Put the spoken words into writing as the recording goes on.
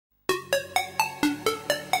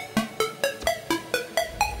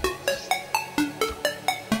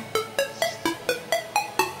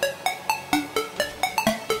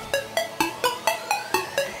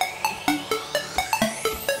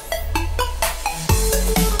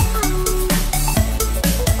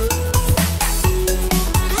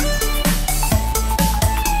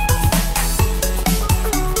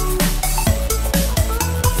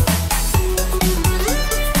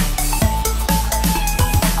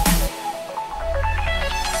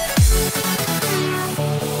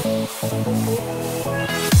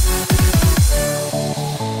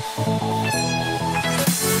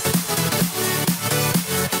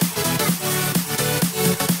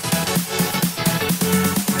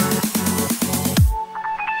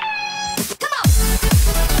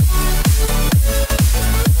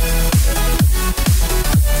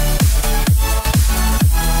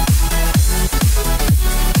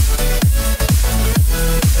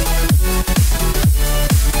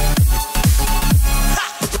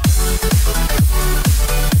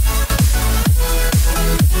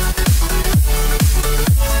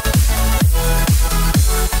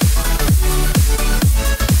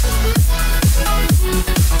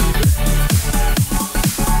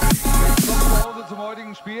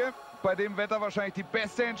bei dem Wetter wahrscheinlich die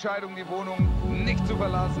beste Entscheidung, die Wohnung nicht zu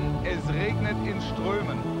verlassen. Es regnet in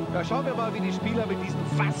Strömen. Da schauen wir mal, wie die Spieler mit diesen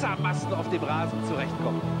Wassermassen auf dem Rasen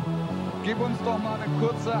zurechtkommen. Gib uns doch mal eine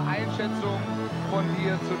kurze Einschätzung von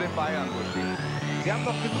dir zu den Bayern, Buschi. Sie haben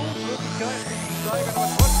doch genug Möglichkeiten, sich zu steigern, aber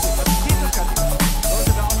trotzdem, das geht das gar nicht.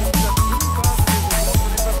 Sollte da auch in dieser Frühphase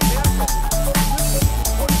etwas mehr kommen.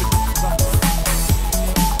 Und mit dem Zusammenhang.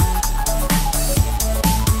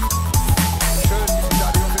 Schön, wie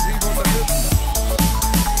da die Offensive unterstützen.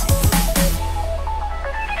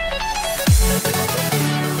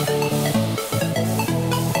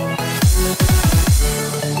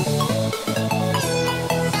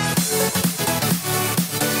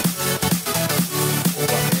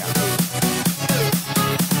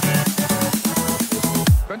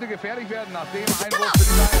 Könnte gefährlich werden nach dem Einwurf für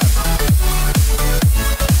die Bayern.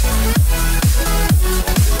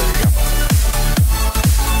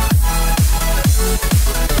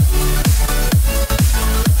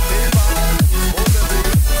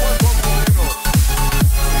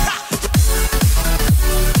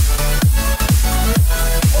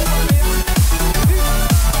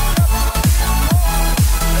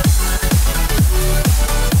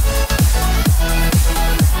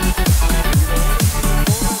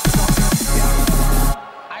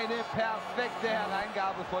 Perfekte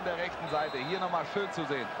Hereingabe von der rechten Seite. Hier nochmal schön zu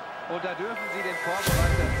sehen. Und da dürfen Sie den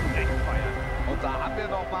Vorbereiter zurecht feiern. Und da haben wir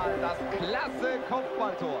nochmal das klasse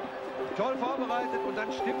Kopfballtor. Toll vorbereitet und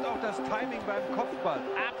dann stimmt auch das Timing beim Kopfball.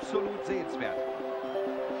 Absolut sehenswert.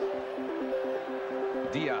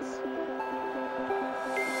 Diaz.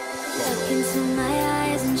 Look into my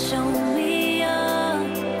eyes and show me your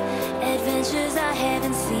adventures I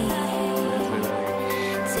haven't seen.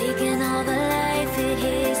 Taking all the life, it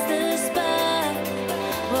hits the spot.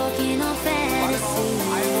 Walking on fantasy.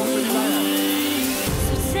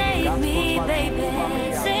 So take me, baby,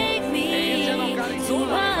 take me to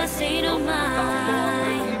a state of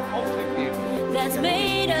mind that's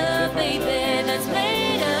made up, baby, that's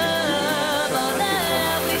made up all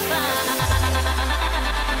that we find.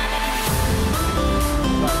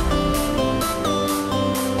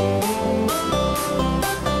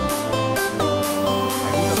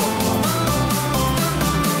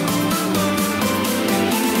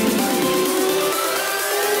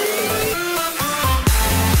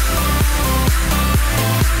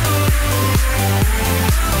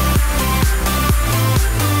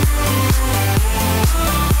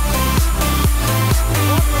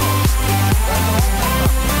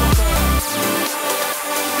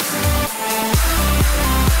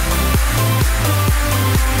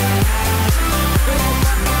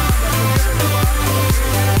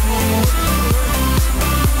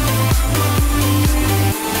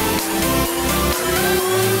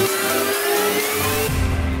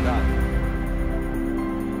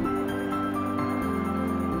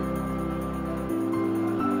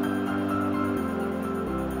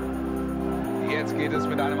 Jetzt geht es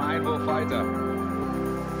mit einem Einwurf weiter.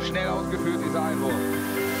 Schnell ausgeführt, dieser Einwurf.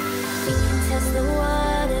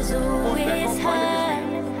 Und der Kopfball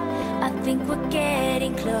I think we're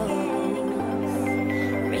getting close.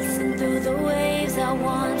 Racing through the waves, I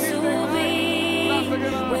want to be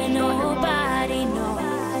where nobody knows.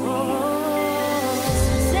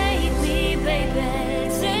 So take me, baby,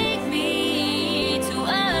 take me to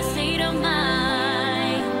a state of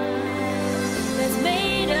mind that's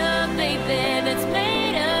made up, baby, that's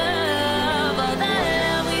made up all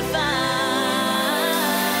that we find.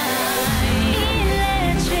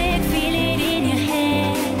 Electric, feel it in your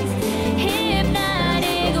hands.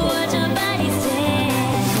 Hypnotic, watch your body stand.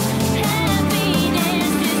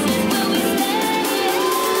 Happiness, this is where we stand.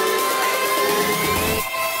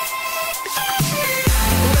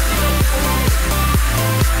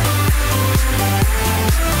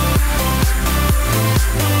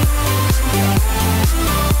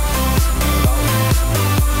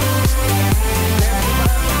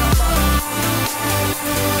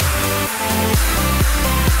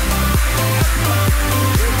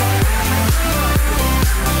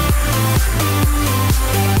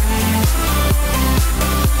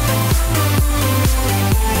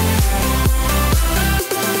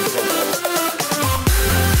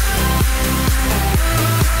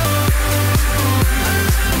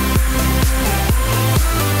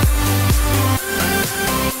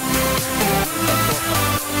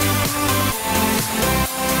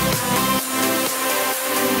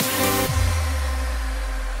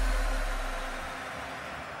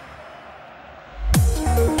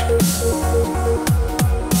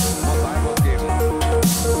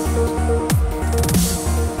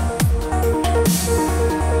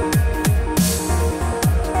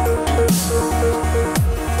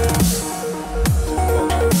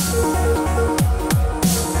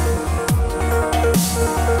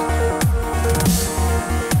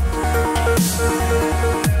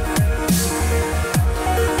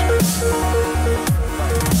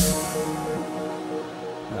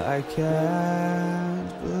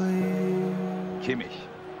 can't believe Kimmich.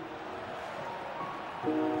 the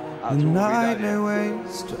Also night may wieder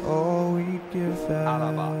waste all we give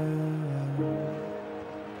Alaba.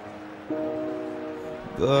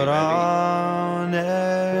 But honestly,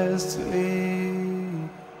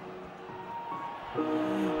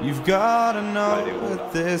 you've gotta know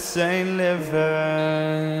that this ain't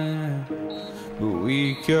living, but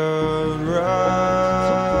we could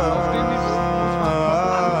Auf dem Niveau muss man von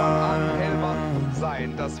Anfang an run. hellwach sein.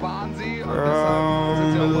 Das waren sie und deshalb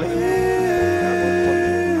sind sie auch heute.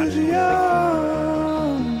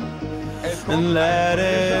 And let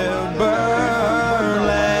it burn,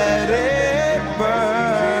 let it burn.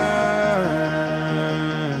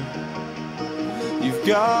 You've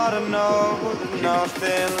gotta know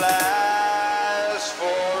nothing lasts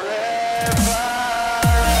forever.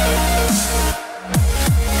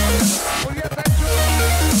 Und jetzt ein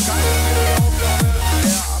Schuss. Keine schwierige Aufgabe.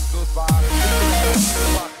 Der Abschluss war richtig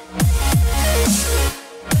schwach.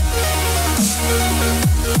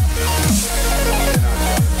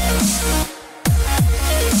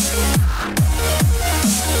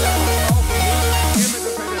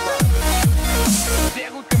 Sehr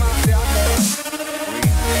gut gemacht, der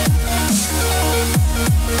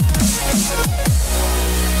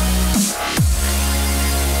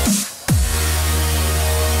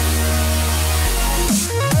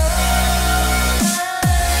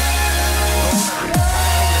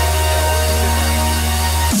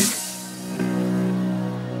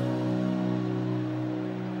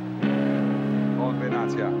und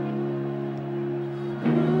Benatia.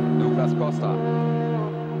 Lukas Costa.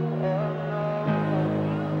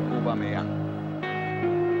 Aubameyang.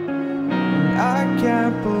 I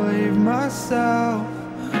can't believe myself.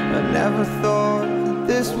 I never thought that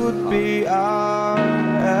this would be our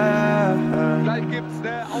end. Gleich gibt's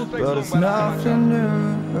eine But it's Auswechslung bei der nothing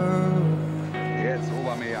Mannschaft. new. Jetzt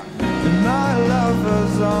Aubameyang. And my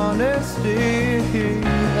lover's honesty,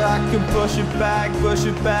 I can push it back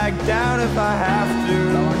down if I have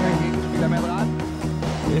Dauert kein to, Gegenspieler mehr dran.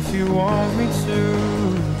 if you want me to,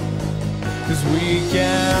 'cause we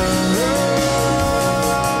can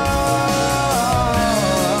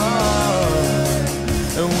run,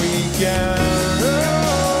 and we can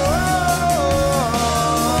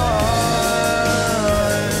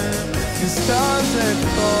run, the stars that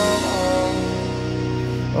fall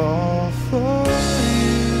all for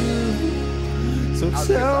you. So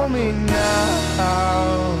tell me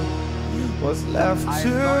now, what's left Ein to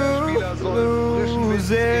neuer Spieler soll frischen Wind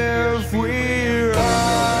lose in ihr if Spiel we bringen. run?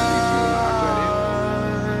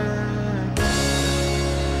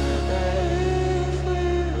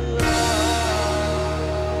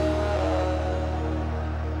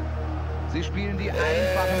 Sie spielen die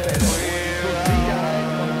einfachen Bälle zur Sicherheit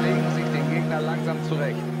und legen sich den Gegner langsam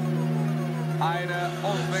zurecht. Eine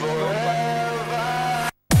Auswechslung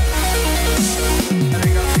bei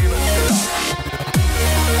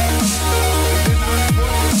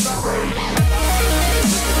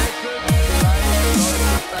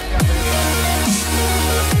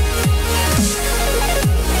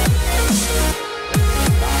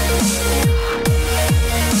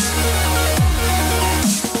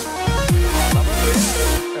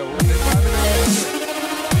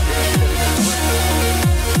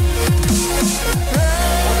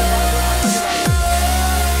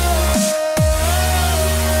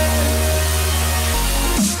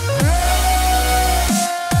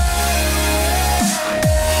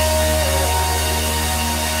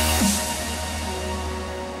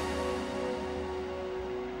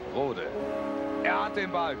Rode. Er hat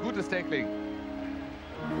den Ball. Gutes Tackling.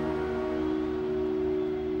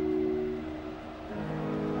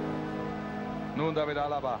 Nun David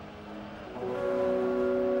Alaba.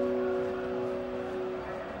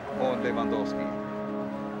 Und Lewandowski.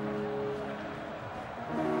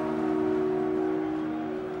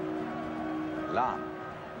 Lahm.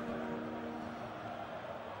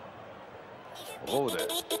 Rode.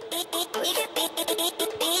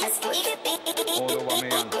 Und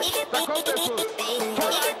Aubameyang. Da kommt der Schuss.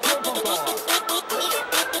 Tolle Aktion vom Tor.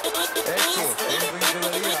 Eckschuss. Den bringt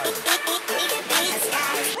Ribéry rein.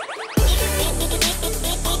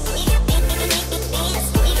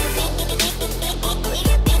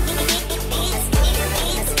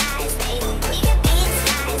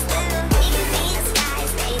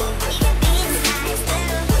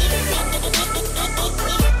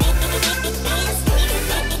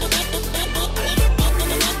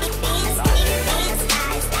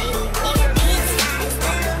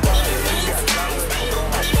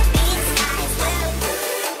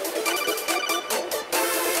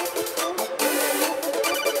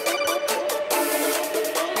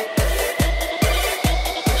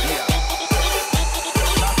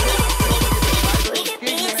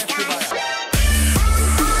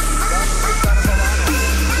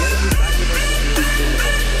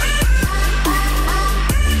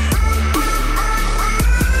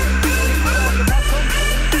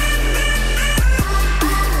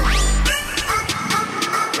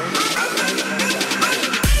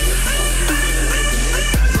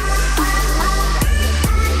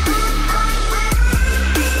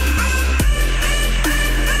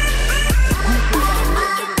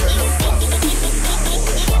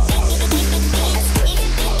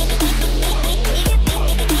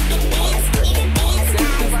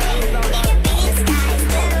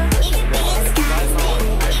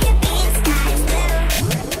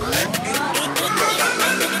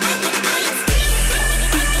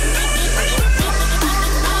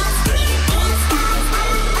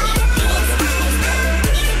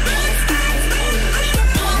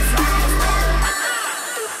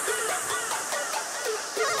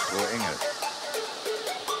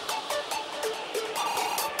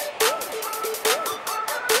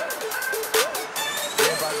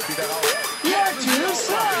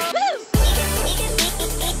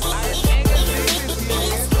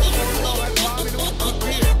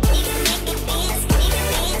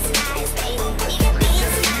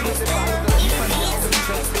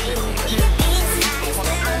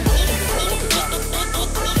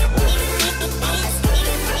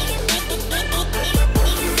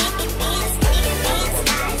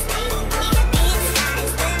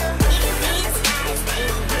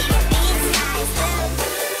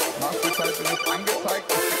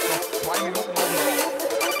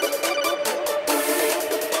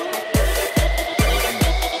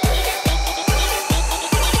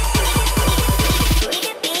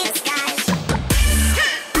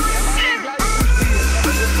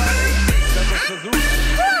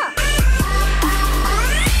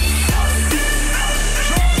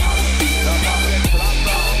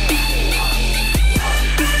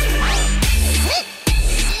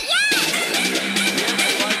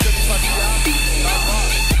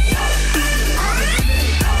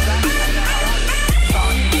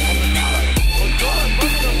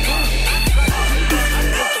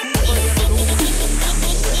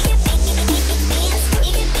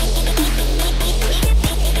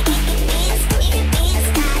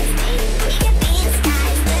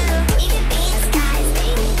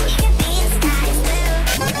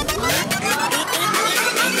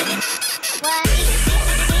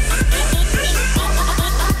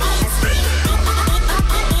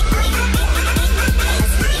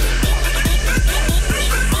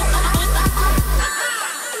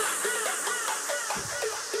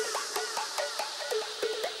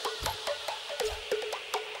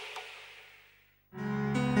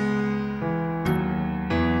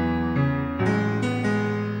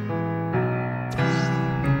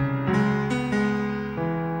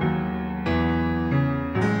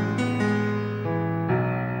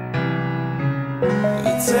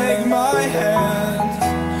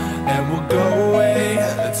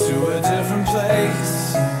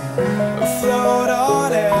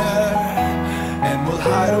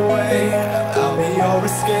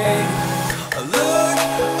 take. Look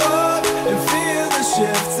up and feel the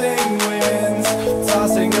shifting winds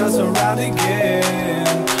tossing us around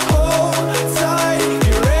again. Hold tight,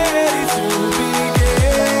 get ready to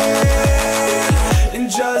begin and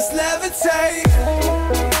just levitate.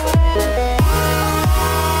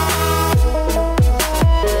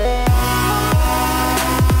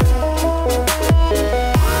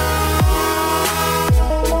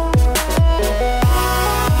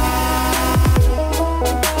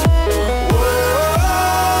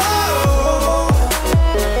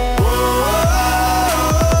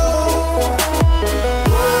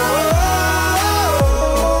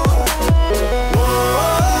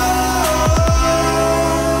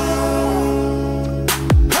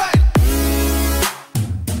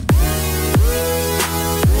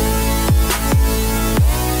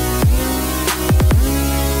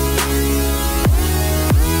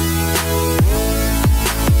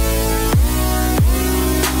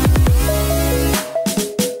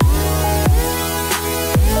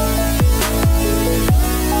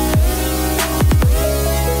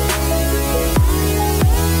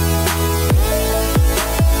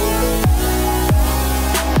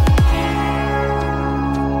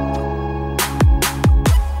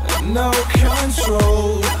 No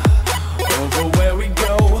control over where we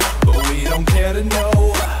go, but we don't care to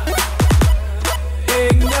know.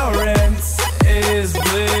 Ignorance is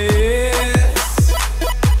bliss.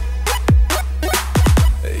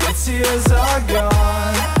 Your tears are gone.